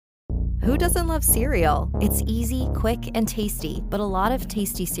Who doesn't love cereal? It's easy, quick, and tasty, but a lot of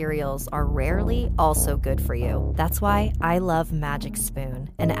tasty cereals are rarely also good for you. That's why I love Magic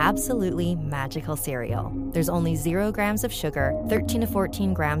Spoon, an absolutely magical cereal. There's only 0 grams of sugar, 13 to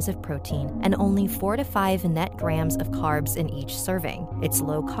 14 grams of protein, and only 4 to 5 net grams of carbs in each serving. It's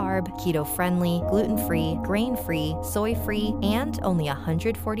low carb, keto friendly, gluten free, grain free, soy free, and only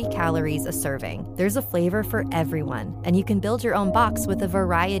 140 calories a serving. There's a flavor for everyone, and you can build your own box with a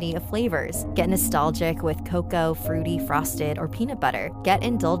variety of flavors. Get nostalgic with cocoa, fruity, frosted, or peanut butter. Get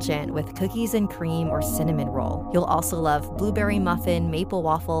indulgent with cookies and cream or cinnamon roll. You'll also love blueberry muffin, maple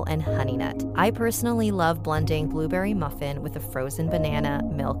waffle, and honey nut. I personally love blending blueberry muffin with a frozen banana,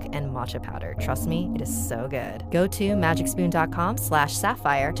 milk, and matcha powder. Trust me, it is so good. Go to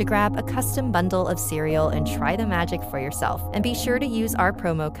magicspoon.com/sapphire to grab a custom bundle of cereal and try the magic for yourself. And be sure to use our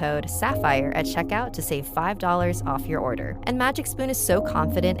promo code SAPPHIRE at checkout to save $5 off your order. And Magic Spoon is so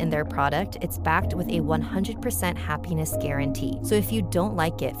confident in their product, it's backed with a 100% happiness guarantee. So if you don't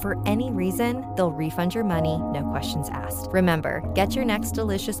like it for any reason, they'll refund your money, no questions asked. Remember, get your next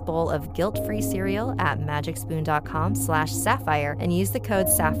delicious bowl of guilt-free cereal at magicspoon.com/sapphire and use the code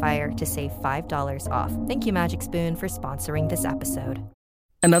SAPPHIRE to save $5 off. Thank you, Magic Spoon, for sponsoring this episode.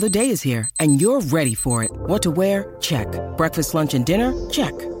 Another day is here, and you're ready for it. What to wear? Check. Breakfast, lunch, and dinner?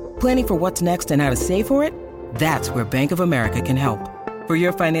 Check. Planning for what's next and how to save for it? That's where Bank of America can help. For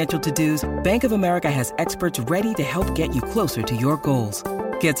your financial to-dos, Bank of America has experts ready to help get you closer to your goals.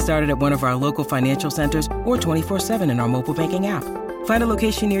 Get started at one of our local financial centers or 24/7 in our mobile banking app. Find a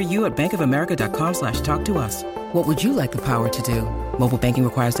location near you at bankofamerica.com/talktous. What would you like the power to do? Mobile banking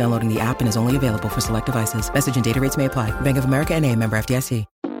requires downloading the app and is only available for select devices. Message and data rates may apply. Bank of America N.A., member FDIC.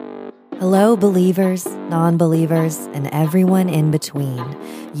 Hello, believers, non-believers, and everyone in between.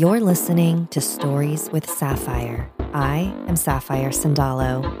 You're listening to Stories with Sapphire. I am Sapphire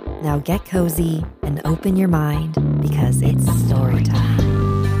Sandalo. Now get cozy and open your mind because it's story time.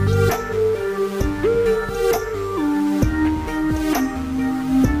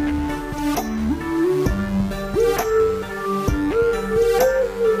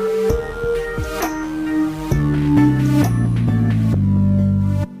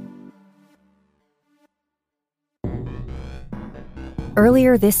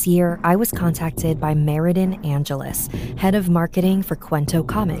 Earlier this year, I was contacted by Meriden Angeles, head of marketing for Cuento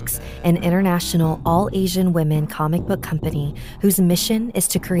Comics, an international all-Asian women comic book company whose mission is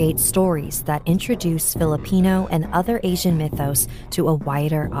to create stories that introduce Filipino and other Asian mythos to a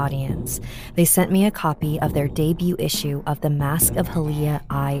wider audience. They sent me a copy of their debut issue of The Mask of Halia,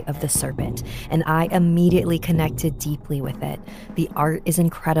 Eye of the Serpent, and I immediately connected deeply with it. The art is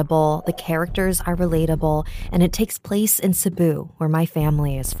incredible, the characters are relatable, and it takes place in Cebu, where my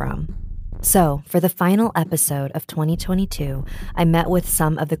family is from. So, for the final episode of 2022, I met with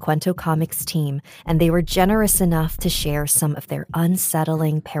some of the Cuento Comics team, and they were generous enough to share some of their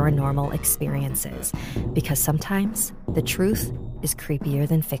unsettling paranormal experiences, because sometimes the truth is creepier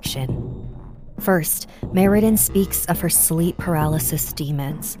than fiction. First, Meriden speaks of her sleep paralysis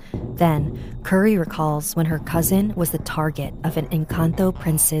demons. Then, Curry recalls when her cousin was the target of an Encanto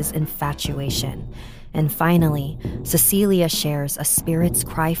prince's infatuation. And finally, Cecilia shares a spirit's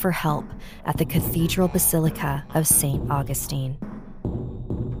cry for help at the Cathedral Basilica of St. Augustine.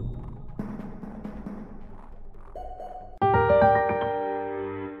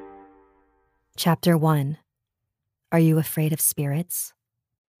 Chapter 1. Are you afraid of spirits?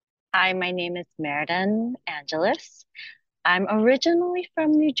 Hi, my name is Meriden Angeles. I'm originally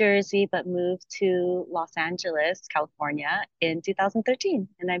from New Jersey, but moved to Los Angeles, California in 2013,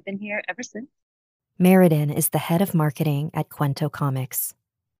 and I've been here ever since. Meriden is the head of marketing at Cuento Comics.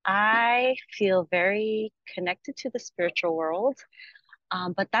 I feel very connected to the spiritual world,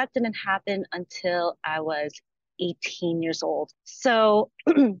 but that didn't happen until I was 18 years old. So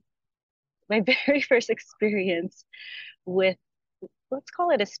my very first experience with, let's call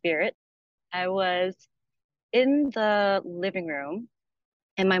it a spirit, I was in the living room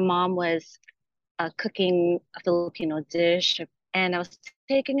and my mom was cooking a Filipino dish, and I was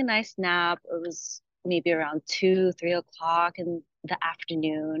taking a nice nap. It was maybe around 2, 3 o'clock in the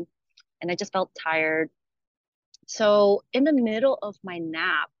afternoon, and I just felt tired. So in the middle of my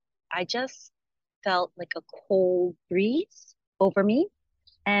nap, I just felt like a cold breeze over me.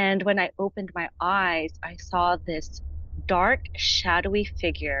 And when I opened my eyes, I saw this dark, shadowy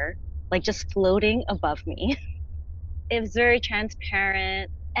figure, like just floating above me. It was very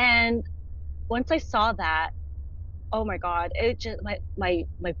transparent. And once I saw that, oh my God, it just my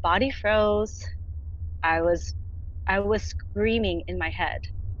body froze. I was screaming in my head,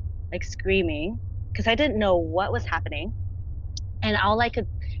 like screaming, because I didn't know what was happening. And all I could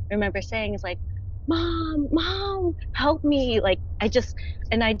remember saying is like, mom, help me. I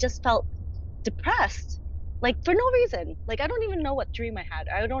just felt depressed, like for no reason. Like I don't even know what dream I had.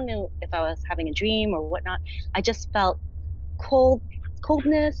 I don't know if I was having a dream or whatnot. I just felt cold,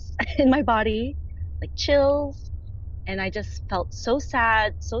 coldness in my body, like chills. And I just felt so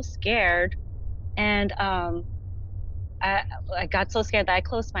sad, so scared. And I, I got so scared that I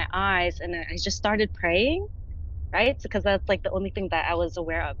closed my eyes and I just started praying, right? Because that's like the only thing that I was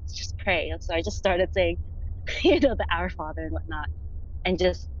aware of, just pray. And so I just started saying, the Our Father and whatnot, and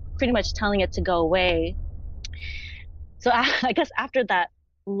just pretty much telling it to go away. So I guess after that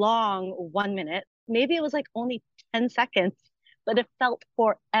long 1 minute, maybe it was like only 10 seconds, but it felt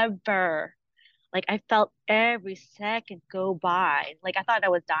forever. Like I felt every second go by. Like I thought I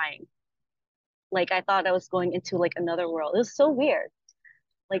was dying. Like I thought I was going into like another world. It was so weird.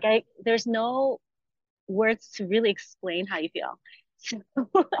 There's no words to really explain how you feel. So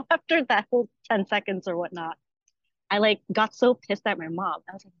after that whole 10 seconds or whatnot, I like got so pissed at my mom.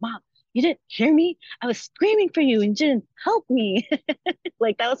 I was like, Mom, you didn't hear me? I was screaming for you and you didn't help me.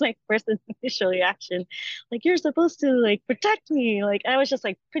 Like that was my first initial reaction. Like you're supposed to like protect me. Like I was just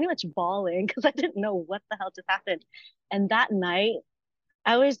like pretty much bawling because I didn't know what the hell just happened. And that night,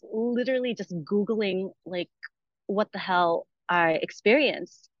 I was literally just Googling like what the hell I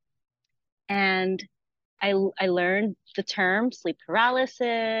experienced. And I learned the term sleep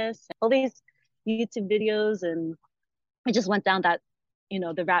paralysis, all these YouTube videos, and I just went down that,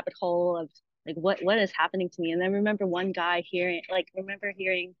 the rabbit hole of like what is happening to me. And then remember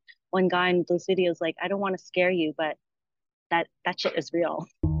hearing one guy in those videos like, I don't want to scare you, but that shit is real.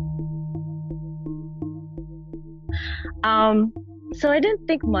 So I didn't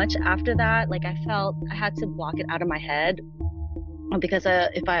think much after that. Like I felt I had to block it out of my head because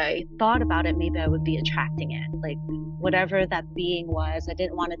if I thought about it, maybe I would be attracting it. Like whatever that being was, I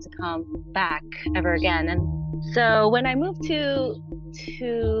didn't want it to come back ever again. And so when I moved to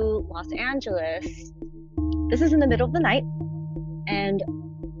Los Angeles, this is in the middle of the night, and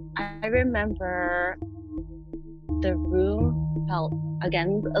I remember the room felt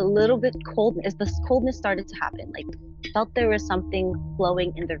again a little bit cold. As this coldness started to happen, like felt there was something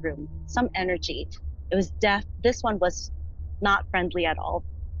flowing in the room, some energy. It was death. This one was not friendly at all,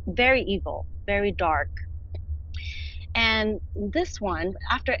 very evil, very dark. And this one,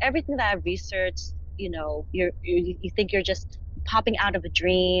 after everything that I've researched, you think you're just popping out of a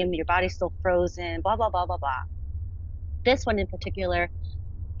dream, your body's still frozen, blah blah blah blah blah. This one in particular,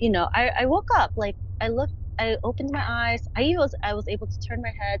 I woke up, like I opened my eyes. I was able to turn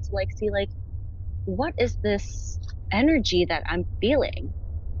my head to like see like what is this energy that I'm feeling,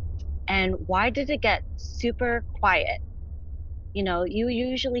 and why did it get super quiet? You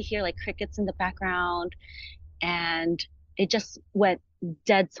usually hear like crickets in the background, and it just went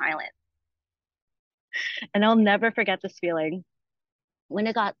dead silent. And I'll never forget this feeling. When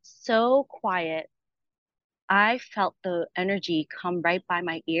it got so quiet, I felt the energy come right by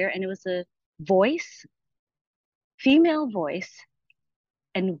my ear, and it was a voice, female voice,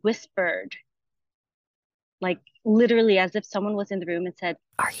 and whispered, like literally as if someone was in the room and said,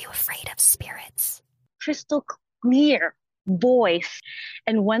 "Are you afraid of spirits?" Crystal clear voice.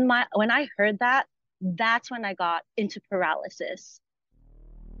 And when I heard that, that's when I got into paralysis.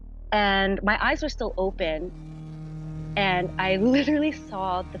 And my eyes were still open, and I literally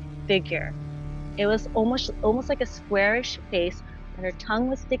saw the figure. It was almost like a squarish face, and her tongue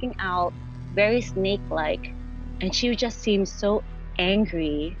was sticking out, very snake-like, and she just seemed so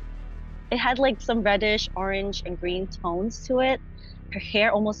angry. It had like some reddish, orange, and green tones to it. Her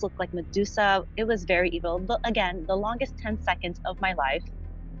hair almost looked like Medusa. It was very evil. But again, the longest 10 seconds of my life.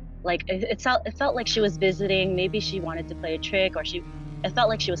 Like it felt like she was visiting. Maybe she wanted to play a trick, or it felt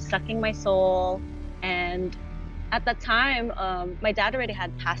like she was sucking my soul. And at that time, my dad already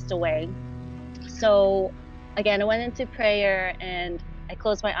had passed away. So again, I went into prayer and I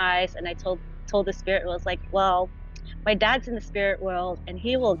closed my eyes and I told the spirit, was like, well, my dad's in the spirit world and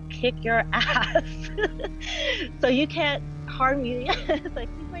he will kick your ass. So you can't harm me. It's like,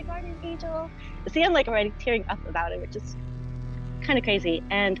 he's my guardian angel. See, I'm like already tearing up about it, which is kind of crazy.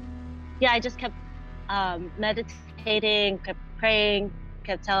 And yeah, I just kept meditating, kept praying,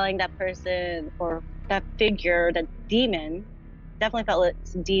 kept telling that person or that figure, that demon, definitely felt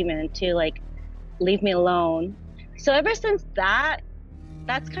it's a demon, to like leave me alone. So ever since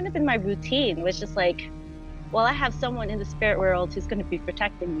that's kind of been my routine, was just like, well, I have someone in the spirit world who's going to be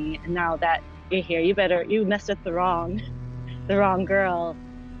protecting me, and now that you're here, you messed with the wrong girl.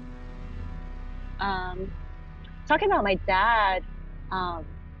 Talking about my dad, my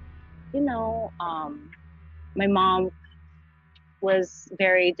mom was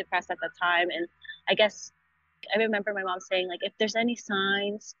very depressed at the time. And I guess I remember my mom saying, like, if there's any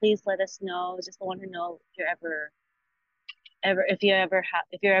signs, please let us know. Just want to know if you're if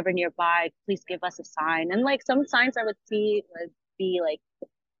you're ever nearby, please give us a sign. And like some signs I would see would be like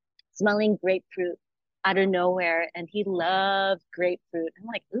smelling grapefruit out of nowhere, and he loved grapefruit. I'm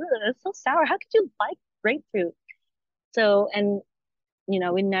like, ugh, it's so sour. How could you like grapefruit? So, and we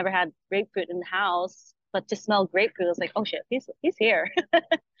never had grapefruit in the house, but to smell grapefruit, I was like, oh shit, he's here.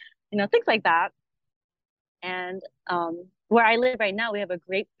 Things like that. And where I live right now, we have a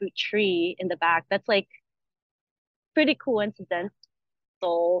grapefruit tree in the back. That's like pretty coincidental,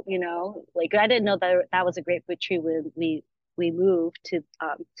 like I didn't know that that was a grapefruit tree when we moved to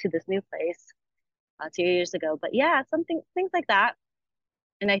this new place 2 years ago. But yeah, something things like that.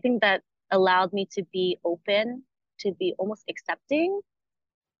 And I think that allowed me to be open, to be almost accepting.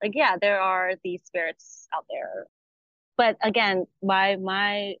 Like, yeah, there are these spirits out there. But again,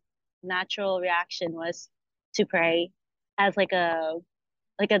 my natural reaction was to pray as like a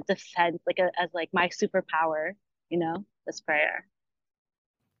defense, as like my superpower, this prayer.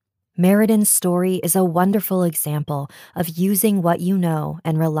 Meriden story is a wonderful example of using what you know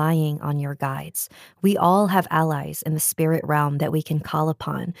and relying on your guides. We all have allies in the spirit realm that we can call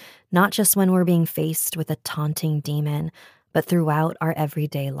upon, not just when we're being faced with a taunting demon, but throughout our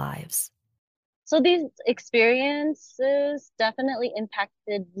everyday lives. So these experiences definitely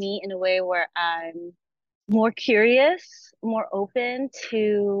impacted me in a way where I'm more curious, more open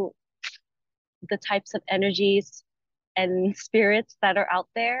to the types of energies and spirits that are out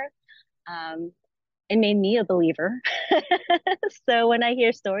there. Um, it made me a believer. So when I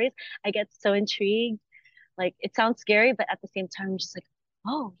hear stories, I get so intrigued. Like it sounds scary, but at the same time, I'm just like,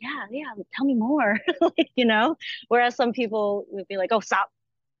 oh yeah, yeah, tell me more. Whereas some people would be like, oh, stop,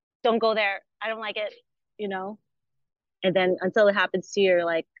 don't go there. I don't like it, you know? And then until it happens to you, you're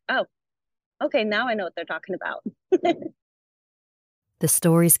like, oh, okay, now I know what they're talking about. The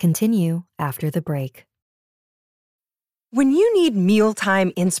stories continue after the break. When you need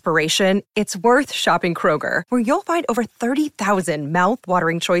mealtime inspiration, it's worth shopping Kroger, where you'll find over 30,000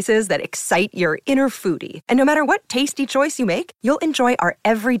 mouth-watering choices that excite your inner foodie. And no matter what tasty choice you make, you'll enjoy our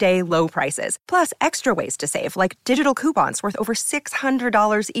everyday low prices, plus extra ways to save, like digital coupons worth over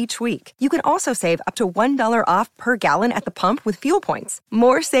 $600 each week. You can also save up to $1 off per gallon at the pump with fuel points.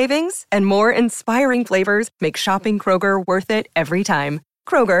 More savings and more inspiring flavors make shopping Kroger worth it every time.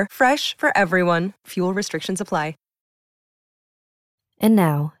 Kroger, fresh for everyone. Fuel restrictions apply. And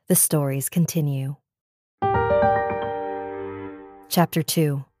now, the stories continue. Chapter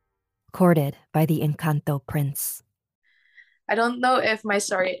 2. Courted by the Encanto Prince. I don't know if my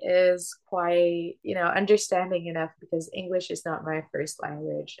story is quite, understanding enough because English is not my first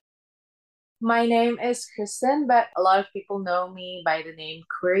language. My name is Kristen, but a lot of people know me by the name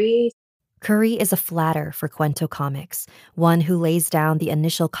Curry. Curry is a flatter for Cuento Comics, one who lays down the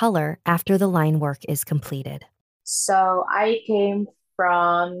initial color after the line work is completed. So I came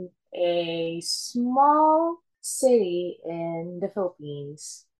from a small city in the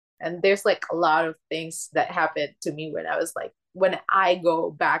Philippines. And there's like a lot of things that happened to me when I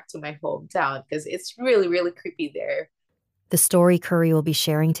go back to my hometown, because it's really, really creepy there. The story Curry will be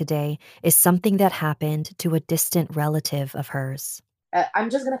sharing today is something that happened to a distant relative of hers.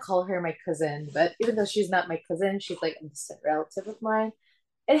 I'm just going to call her my cousin, but even though she's not my cousin, she's like a distant relative of mine.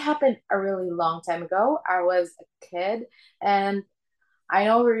 It happened a really long time ago. I was a kid, and I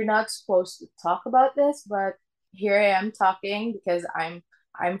know we're not supposed to talk about this, but here I am talking because I'm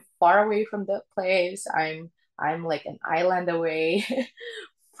far away from that place. I'm like an island away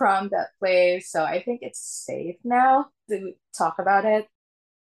from that place. So I think it's safe now to talk about it.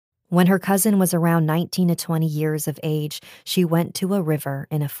 When her cousin was around 19 to 20 years of age, she went to a river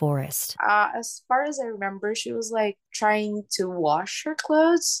in a forest. As far as I remember, she was like trying to wash her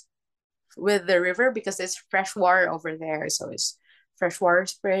clothes with the river because it's fresh water over there. So it's freshwater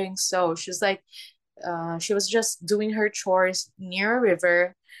springs. So she was just doing her chores near a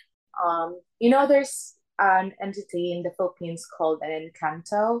river. There's an entity in the Philippines called an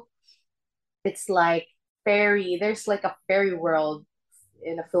Encanto. It's like fairy. There's like a fairy world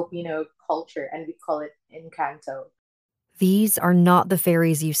in a Filipino culture, and we call it Encanto. These are not the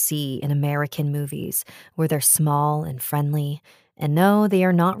fairies you see in American movies, where they're small and friendly. And no, they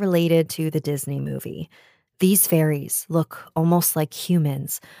are not related to the Disney movie. These fairies look almost like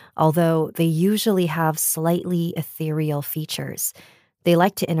humans, although they usually have slightly ethereal features. They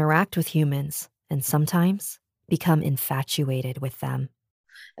like to interact with humans and sometimes become infatuated with them.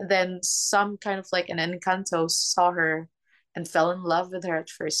 And then some kind of like an Encanto saw her and fell in love with her at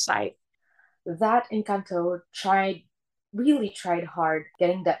first sight. That Encanto tried really tried hard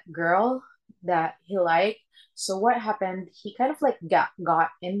getting that girl that he liked. So what happened? He kind of like got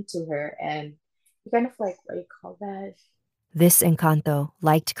into her, and he kind of like, what do you call that? This Encanto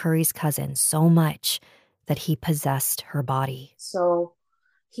liked Curry's cousin so much that he possessed her body. So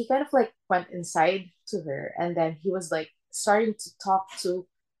he kind of like went inside to her, and then he was like starting to talk to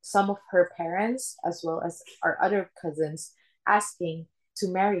some of her parents as well as our other cousins, asking to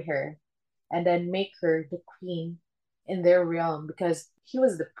marry her and then make her the queen in their realm because he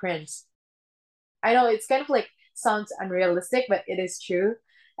was the prince. I know it's kind of like sounds unrealistic, but it is true.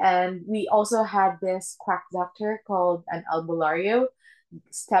 And we also had this quack doctor called an albulario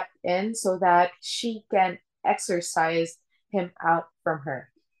step in so that she can exorcise him out from her.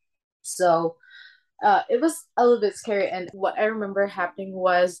 So it was a little bit scary. And what I remember happening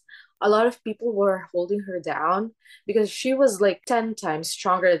was a lot of people were holding her down because she was like 10 times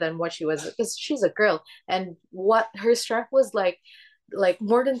stronger than what she was because she's a girl. And what her strength was like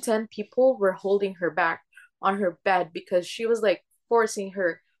more than 10 people were holding her back on her bed because she was like forcing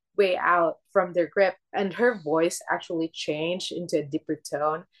her way out from their grip. And her voice actually changed into a deeper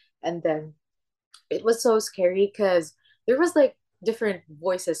tone. And then it was so scary because there was like different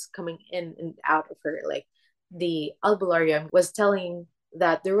voices coming in and out of her. Like the albularium was telling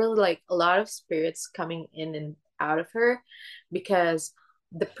that there were like a lot of spirits coming in and out of her because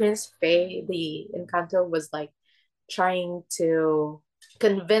the Prince Fae, the Encanto, was like trying to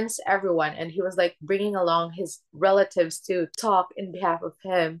convince everyone, and he was like bringing along his relatives to talk in behalf of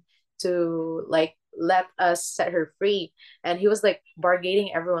him to like let us set her free. And he was like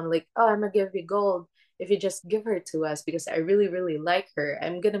bargaining everyone like, oh, I'm gonna give you gold if you just give her to us because I really really like her.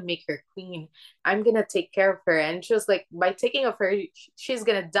 I'm gonna make her queen. I'm gonna take care of her. And she was like, by taking of her, she's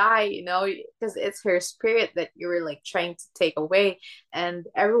gonna die, because it's her spirit that you were like trying to take away. And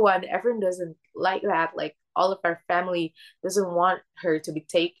everyone doesn't like that. Like all of our family doesn't want her to be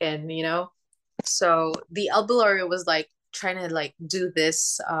taken. So the albulario was like trying to like do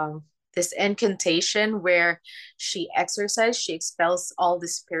this incantation where she expels all the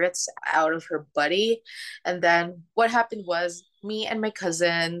spirits out of her body. And then what happened was me and my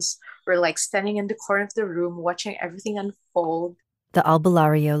cousins were like standing in the corner of the room watching everything unfold. The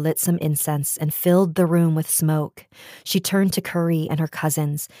albulario lit some incense and filled the room with smoke. She turned to Curry and her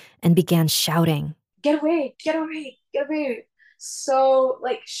cousins and began shouting, Get away, get away, get away. So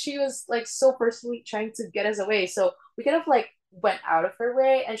like she was like so personally trying to get us away. So we kind of like went out of her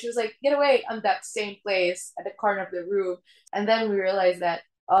way, and she was like, get away, on that same place at the corner of the room. And then we realized that,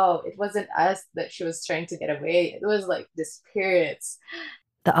 oh, it wasn't us that she was trying to get away. It was like the spirits.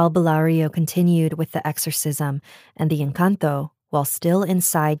 The albulario continued with the exorcism, and the Encanto, while still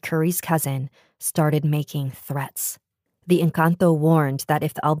inside Curry's cousin, started making threats. The Encanto warned that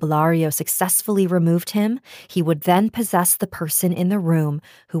if the albulario successfully removed him, he would then possess the person in the room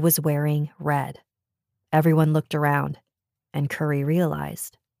who was wearing red. Everyone looked around, and Curry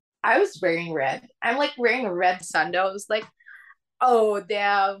realized. I was wearing red. I'm like wearing a red sandal. I was like, oh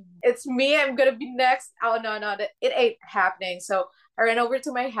damn, it's me. I'm gonna be next. Oh no, no, it ain't happening. So I ran over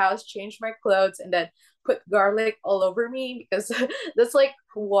to my house, changed my clothes, and then put garlic all over me because that's like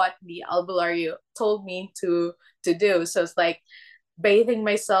what the albulario told me to do. So it's like bathing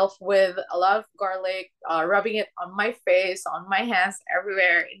myself with a lot of garlic, rubbing it on my face, on my hands,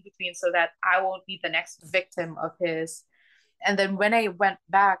 everywhere in between, so that I won't be the next victim of his. And then when I went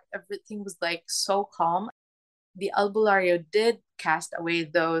back, everything was like so calm. The albulario did cast away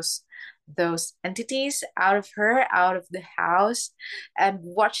those entities out of her, out of the house. And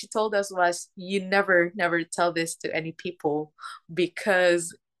what she told us was, you never tell this to any people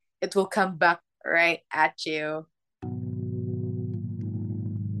because it will come back right at you.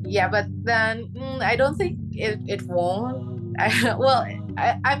 Yeah, but then I don't think it won't.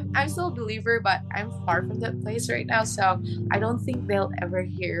 I'm still a believer, but I'm far from that place right now, so I don't think they'll ever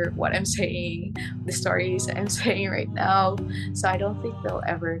hear what I'm saying, the stories I'm saying right now. So I don't think they'll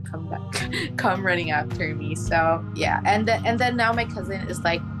ever come back, come running after me. So yeah, and then now my cousin is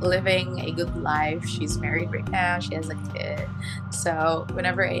like living a good life. She's married right now. She has a kid. So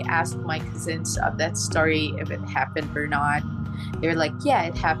whenever I ask my cousins of that story if it happened or not, they're like, yeah,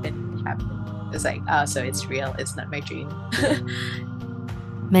 it happened. It happened. It's like, oh, so it's real. It's not my dream.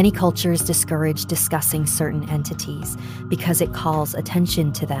 Many cultures discourage discussing certain entities because it calls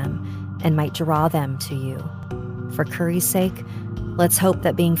attention to them and might draw them to you. For Curry's sake, let's hope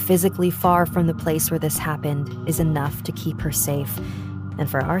that being physically far from the place where this happened is enough to keep her safe. And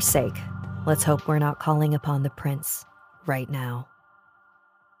for our sake, let's hope we're not calling upon the prince right now.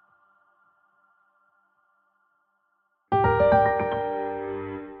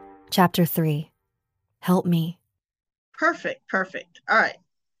 Chapter 3. Help Me. Perfect. Perfect. All right.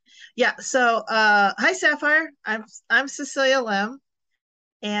 Yeah. So, hi, Sapphire. I'm Cecilia Lim,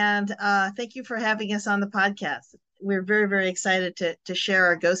 and thank you for having us on the podcast. We're very, very excited to share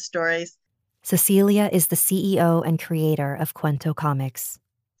our ghost stories. Cecilia is the CEO and creator of Cuento Comics.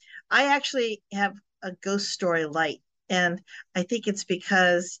 I actually have a ghost story light, and I think it's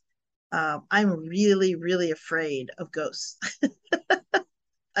because I'm really, really afraid of ghosts.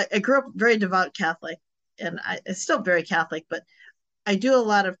 I grew up very devout Catholic, and I'm still very Catholic, but I do a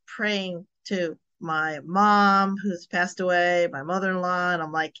lot of praying to my mom who's passed away, my mother-in-law, and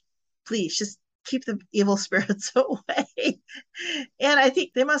I'm like, please just keep the evil spirits away. And I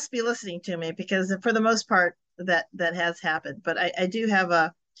think they must be listening to me because for the most part that has happened. But I do have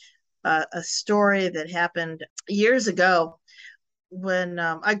a story that happened years ago when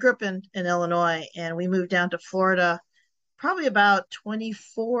I grew up in Illinois and we moved down to Florida probably about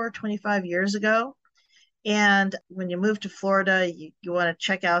 24, 25 years ago. And when you move to Florida, you want to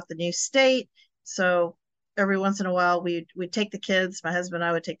check out the new state. So every once in a while, we'd take the kids. My husband and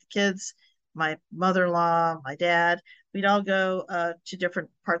I would take the kids, my mother-in-law, my dad. We'd all go to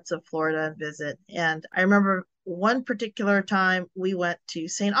different parts of Florida and visit. And I remember one particular time we went to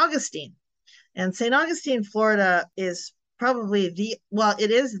St. Augustine. And St. Augustine, Florida is probably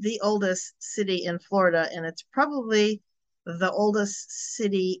it is the oldest city in Florida, and it's probably the oldest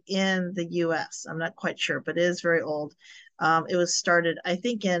city in the US. I'm not quite sure, but it is very old. It was started, I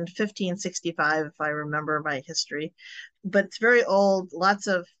think, in 1565, if I remember my history. But it's very old. Lot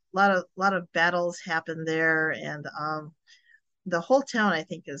of battles happened there, and the whole town, I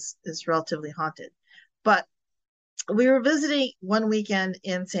think, is relatively haunted. But we were visiting one weekend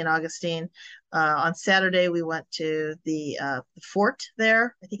in St. Augustine. On Saturday, we went to the fort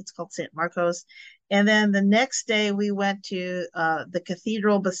there. I think it's called St. Marcos. And then the next day, we went to the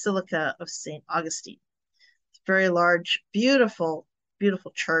Cathedral Basilica of St. Augustine. It's a very large, beautiful,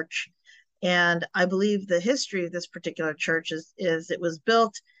 beautiful church. And I believe the history of this particular church is it was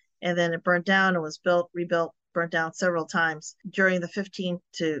built and then it burned down and was built, rebuilt, burnt down several times during the 15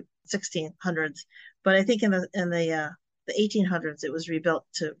 to 1600s. But I think in the 1800s it was rebuilt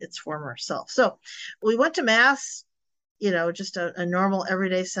to its former self. So we went to mass, just a normal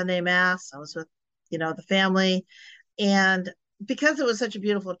everyday Sunday mass. I was with the family, and because it was such a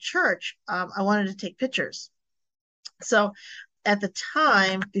beautiful church, I wanted to take pictures. So at the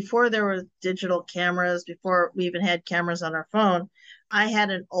time, before there were digital cameras, before we even had cameras on our phone, I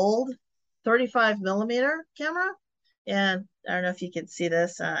had an old 35 millimeter camera. And I don't know if you can see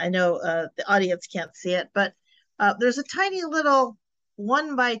this. I know the audience can't see it, but there's a tiny little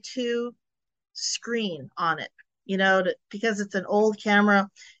 1x2 screen on it, because it's an old camera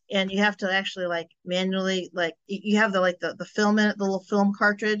and you have to actually manually, you have the film in it, the little film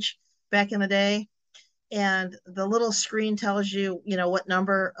cartridge back in the day. And the little screen tells you, what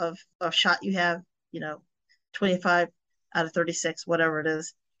number of shot you have, 25 out of 36, whatever it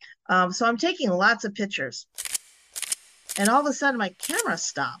is. So I'm taking lots of pictures. And all of a sudden, my camera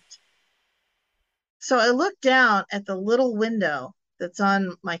stopped. So I looked down at the little window that's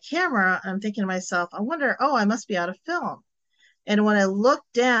on my camera. And I'm thinking to myself, I wonder, I must be out of film. And when I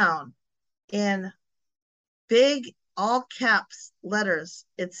looked down in big, all caps letters,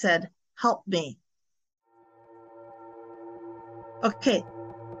 it said, "Help me." Okay,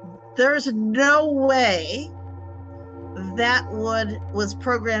 there's no way that was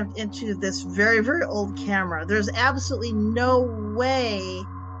programmed into this very, very old camera. There's absolutely no way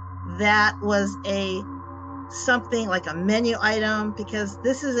that was something like a menu item, because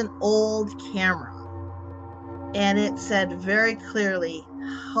this is an old camera. And it said very clearly,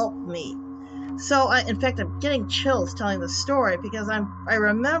 "Help me." So in fact, I'm getting chills telling the story because I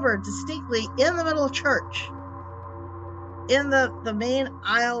remember distinctly in the middle of church, in the main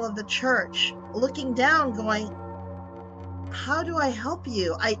aisle of the church, looking down going, how do I help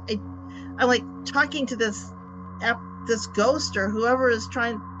you? I'm like talking to this ghost or whoever is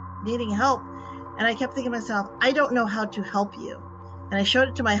needing help. And I kept thinking to myself, I don't know how to help you. And I showed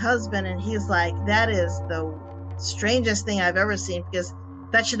it to my husband and he's like, that is the strangest thing I've ever seen, because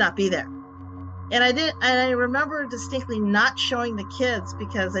that should not be there. And I remember distinctly not showing the kids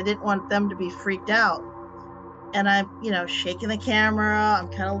because I didn't want them to be freaked out. And I'm, shaking the camera. I'm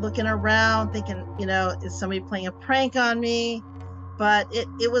kind of looking around thinking, is somebody playing a prank on me? But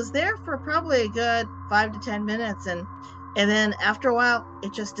it was there for probably a good 5 to 10 minutes. And then after a while,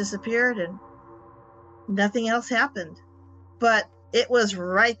 it just disappeared and nothing else happened. But it was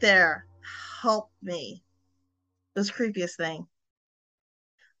right there. Help me. It was the creepiest thing.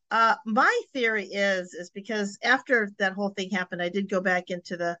 My theory is because after that whole thing happened, I did go back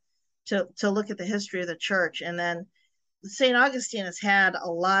into to look at the history of the church. And then St. Augustine has had a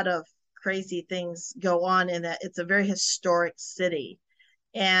lot of crazy things go on in that it's a very historic city.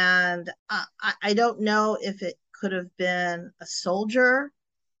 And I don't know if it could have been a soldier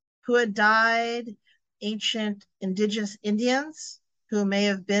who had died, ancient indigenous Indians who may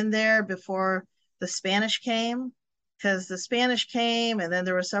have been there before the Spanish came, because the Spanish came and then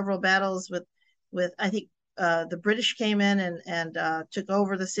there were several battles with I think the British came in and took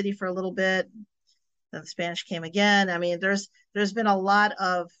over the city for a little bit. Then the Spanish came again. I mean, there's been a lot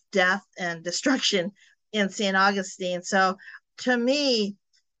of death and destruction in St. Augustine. So to me,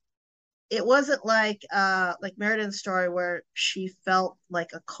 it wasn't like Meriden's story where she felt like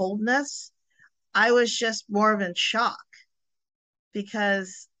a coldness. I was just more of in shock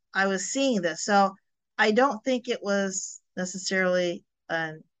because I was seeing this. So I don't think it was necessarily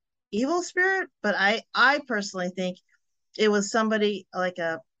an evil spirit, but I personally think it was somebody like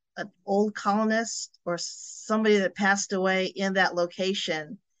an old colonist or somebody that passed away in that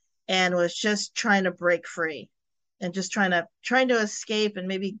location and was just trying to break free and just trying to escape and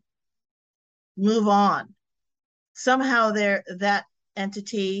maybe move on. Somehow there that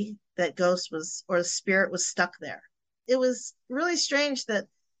entity, that ghost was, or spirit was stuck there. It was really strange that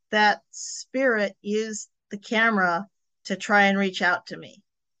that spirit used the camera to try and reach out to me.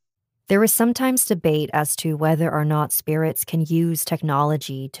 There is sometimes debate as to whether or not spirits can use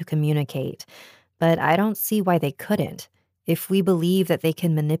technology to communicate, but I don't see why they couldn't. If we believe that they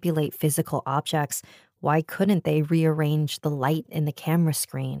can manipulate physical objects, why couldn't they rearrange the light in the camera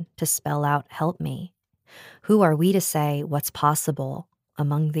screen to spell out "help me"? Who are we to say what's possible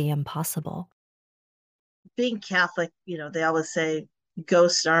among the impossible? Being Catholic, they always say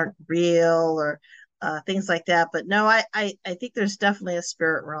ghosts aren't real or things like that. But no, I think there's definitely a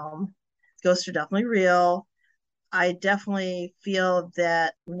spirit realm. Ghosts are definitely real. I definitely feel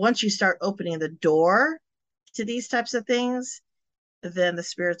that once you start opening the door to these types of things, then the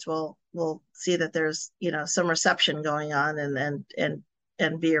spirits will see that there's some reception going on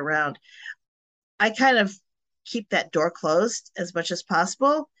and be around. I kind of keep that door closed as much as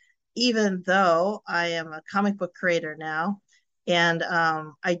possible, even though I am a comic book creator now, and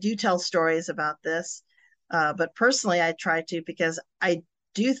I do tell stories about this. But personally, I try to, because I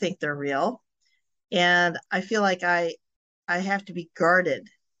do think they're real, and I feel like I have to be guarded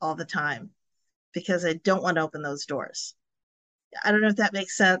all the time because I don't want to open those doors. I don't know if that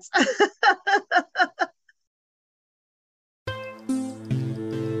makes sense.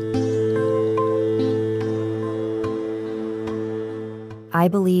 I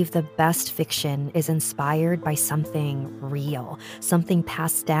believe the best fiction is inspired by something real, something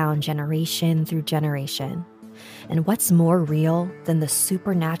passed down generation through generation. And what's more real than the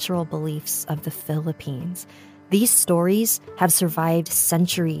supernatural beliefs of the Philippines? These stories have survived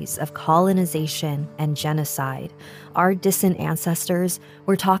centuries of colonization and genocide. Our distant ancestors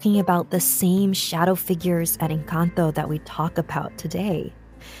were talking about the same shadow figures at Encanto that we talk about today.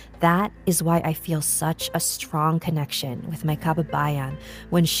 That is why I feel such a strong connection with my kababayan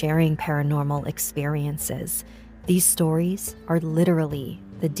when sharing paranormal experiences. These stories are literally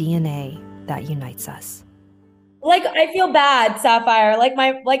the DNA that unites us. Like, I feel bad, Sapphire. Like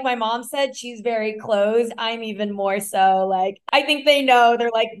my mom said, she's very closed. I'm even more so. Like, I think they know.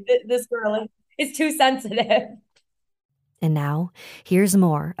 They're like, this girl is too sensitive. And now, here's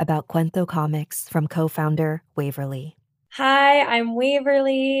more about Cuento Comics from co-founder Waverly. Hi, I'm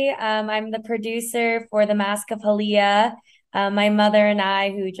Waverly. I'm the producer for The Mask of Halia. My mother and I,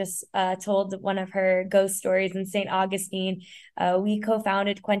 who just told one of her ghost stories in St. Augustine, we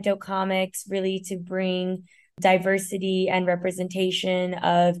co-founded Cuento Comics really to bring diversity and representation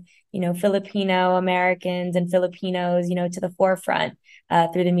of, Filipino Americans and Filipinos, to the forefront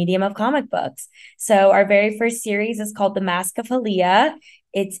through the medium of comic books. So our very first series is called The Mask of Halia.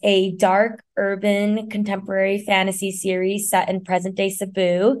 It's a dark, urban, contemporary fantasy series set in present-day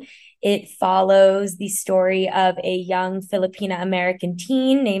Cebu. It follows the story of a young Filipina American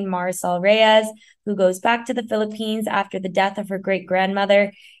teen named Marisol Reyes, who goes back to the Philippines after the death of her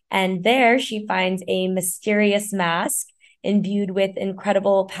great-grandmother. And there she finds a mysterious mask imbued with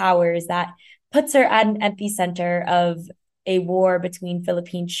incredible powers that puts her at an epicenter of a war between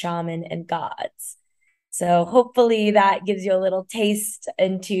Philippine shaman and gods. So hopefully that gives you a little taste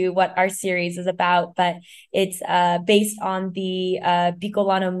into what our series is about. But it's based on the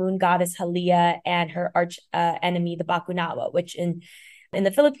Bicolano moon goddess Halia and her arch enemy, the Bakunawa, which in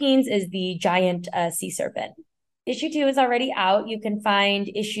the Philippines is the giant sea serpent. Issue 2 is already out. You can find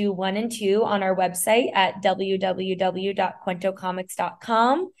issue 1 and 2 on our website at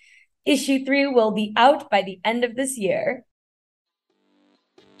www.cuentocomics.com. Issue 3 will be out by the end of this year.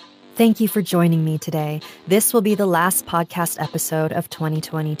 Thank you for joining me today. This will be the last podcast episode of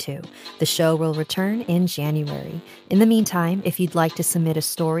 2022. The show will return in January. In the meantime, if you'd like to submit a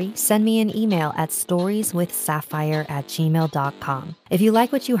story, send me an email at storieswithsapphire@gmail.com. If you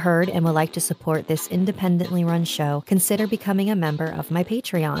like what you heard and would like to support this independently run show, consider becoming a member of my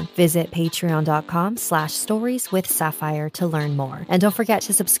Patreon. Visit patreon.com/storieswithsapphire to learn more. And don't forget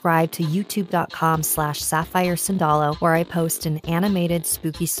to subscribe to youtube.com/Sapphire Sandalo, where I post an animated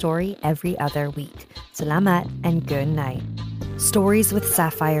spooky story every other week. Salamat and good night. Stories with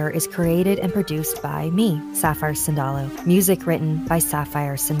Sapphire is created and produced by me, Sapphire Sandalo. Music written by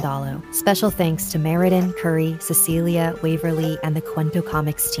Sapphire Sandalo. Special thanks to Meriden, Curry, Cecilia, Waverly, and the Cuento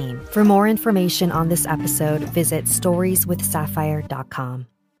Comics team. For more information on this episode, visit storieswithsapphire.com.